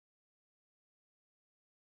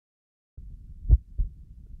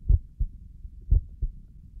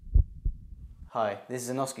Hi, this is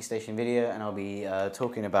an OSCE Station video and I'll be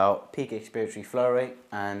talking about peak expiratory flow rate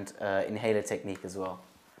and inhaler technique as well.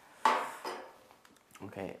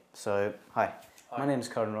 Okay, so hi, my name is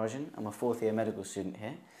Karan Rajan. I'm a fourth year medical student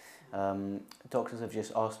here. Doctors have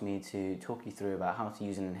just asked me to talk you through about how to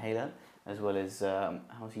use an inhaler as well as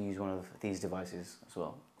how to use one of these devices as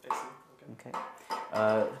well. Okay.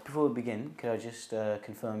 Before we begin, could I just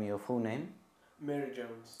confirm your full name? Mary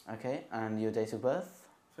Jones. Okay, and your date of birth?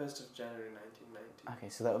 1st of January 1990. Okay,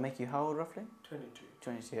 so that would make you how old roughly? 22.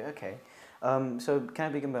 22, okay. So can I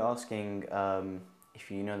begin by asking if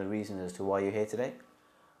you know the reasons as to why you're here today?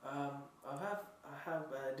 I have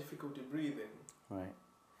difficulty breathing. Right,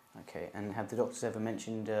 okay. And have the doctors ever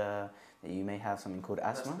mentioned that you may have something called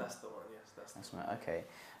asthma? That's the one, yes. That's asthma, okay.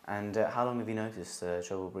 And how long have you noticed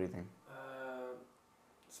trouble breathing?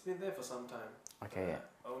 It's been there for some time. Okay, yeah.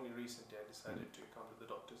 Only recently I decided to come to the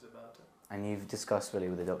doctors about it. And you've discussed really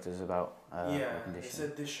with the doctors about the condition? They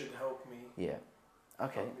said this should help me. Yeah.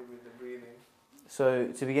 Okay. Help me with the breathing. So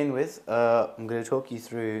to begin with, I'm going to talk you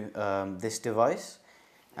through this device,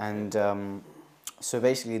 and so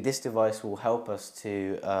basically this device will help us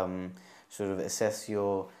to sort of assess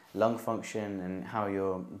your lung function and how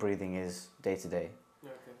your breathing is day to day.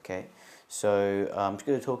 Okay. So I'm just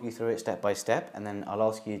going to talk you through it step by step, and then I'll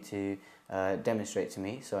ask you to demonstrate to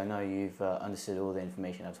me, so I know you've understood all the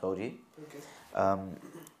information I've told you. Okay.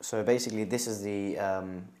 So basically this is the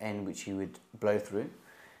end which you would blow through,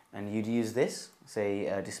 and you'd use this, say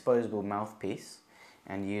a disposable mouthpiece,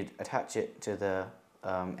 and you'd attach it to the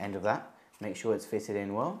end of that, make sure it's fitted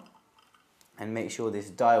in well, and make sure this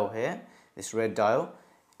dial here, this red dial,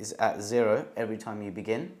 is at 0 every time you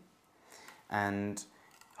begin, and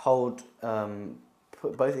hold,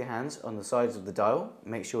 put both your hands on the sides of the dial,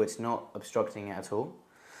 make sure it's not obstructing it at all,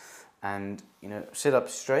 and sit up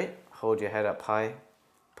straight, hold your head up high,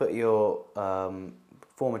 put your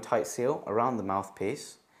form a tight seal around the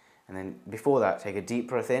mouthpiece, and then before that take a deep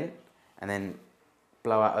breath in and then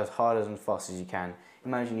blow out as hard and fast as you can.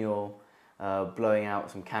 Imagine you're blowing out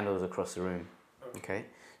some candles across the room. Okay,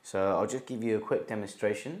 so I'll just give you a quick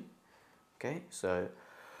demonstration. Okay, so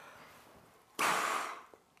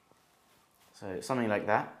something like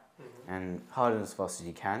that, and hard and as fast as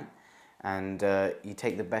you can, and you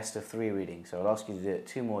take the best of 3 readings. So I'll ask you to do it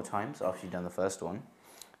 2 more times after you've done the first one,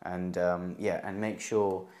 and and make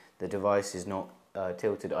sure the device is not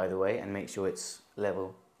tilted either way, and make sure it's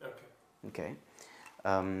level. Okay.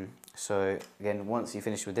 So again, once you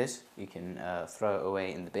finish with this, you can throw it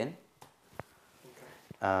away in the bin.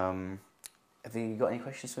 Have you got any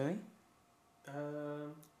questions for me?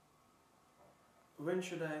 When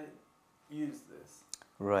should I use this?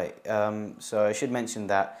 Right, so I should mention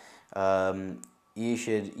that you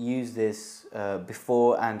should use this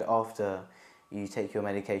before and after you take your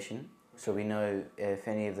medication, so we know if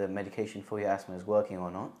any of the medication for your asthma is working or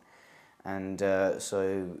not, and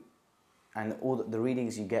all the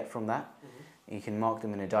readings you get from that, you can mark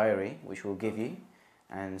them in a diary which we'll give you,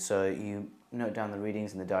 and so you note down the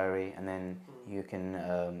readings in the diary, and then you can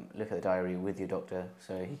look at the diary with your doctor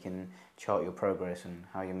so he can chart your progress and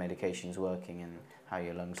how your medication is working and how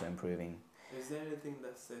your lungs are improving. Is there anything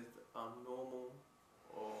that says I'm normal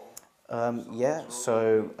or yeah,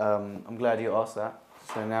 so I'm glad you asked that.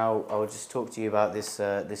 So now I'll just talk to you about this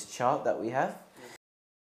this chart that we have.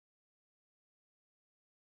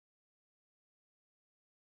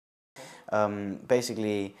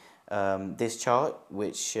 Basically, this chart,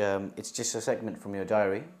 which it's just a segment from your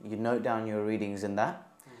diary. You note down your readings in that,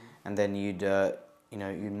 and then you'd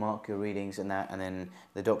you'd mark your readings in that, and then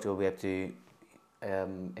the doctor will be able to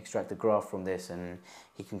extract a graph from this, and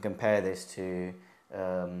he can compare this to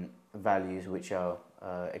values which are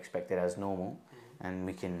expected as normal, and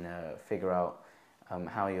we can figure out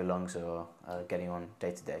how your lungs are getting on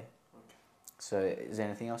day to day. So is there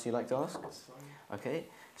anything else you'd like to ask? Okay,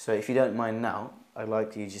 so if you don't mind now, I'd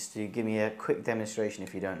like you just to give me a quick demonstration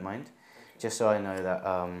if you don't mind, just so I know that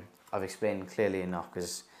I've explained clearly enough,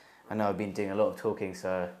 because I know I've been doing a lot of talking,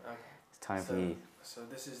 so it's time for you. So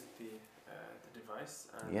this is the device,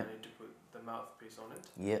 and I need to put the mouthpiece on it.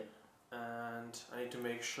 Yep. And I need to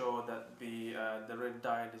make sure that the red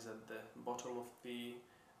dial is at the bottom of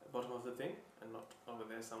the thing and not over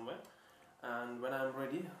there somewhere. And when I'm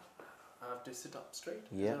ready, I have to sit up straight.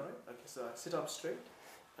 Yeah. Is that right? Okay, so I sit up straight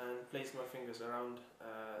and place my fingers around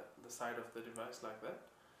the side of the device like that,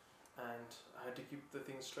 and I had to keep the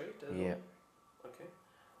thing straight as well. Okay.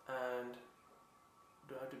 And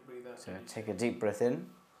do I have to breathe out? So take a deep breath in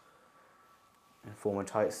and form a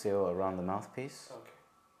tight seal around the mouthpiece.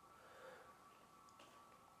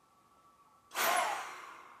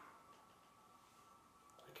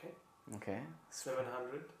 Okay. Okay.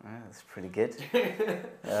 700. That's pretty good.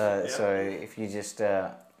 Yeah. So if you just,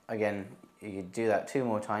 again, you could do that 2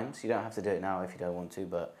 more times. You don't have to do it now if you don't want to,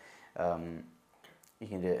 but you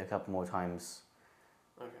can do it a couple more times.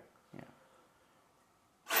 Okay. Yeah.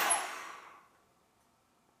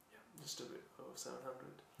 Yeah, just a bit over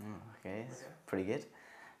 700. Okay, it's Okay. pretty good.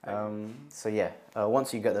 Thank you. So yeah,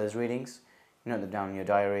 once you get those readings, you note them down in your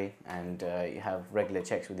diary, and you have regular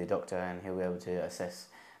checks with your doctor, and he'll be able to assess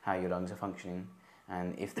how your lungs are functioning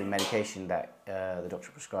and if the medication that the doctor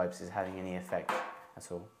prescribes is having any effect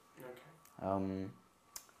at all. Okay.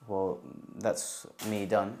 Well, that's me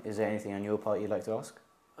done. Is there anything on your part you'd like to ask?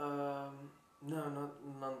 No,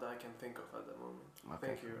 none that I can think of at the moment. Okay,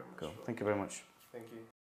 Thank you very much. cool. Thank you very much. Thank you.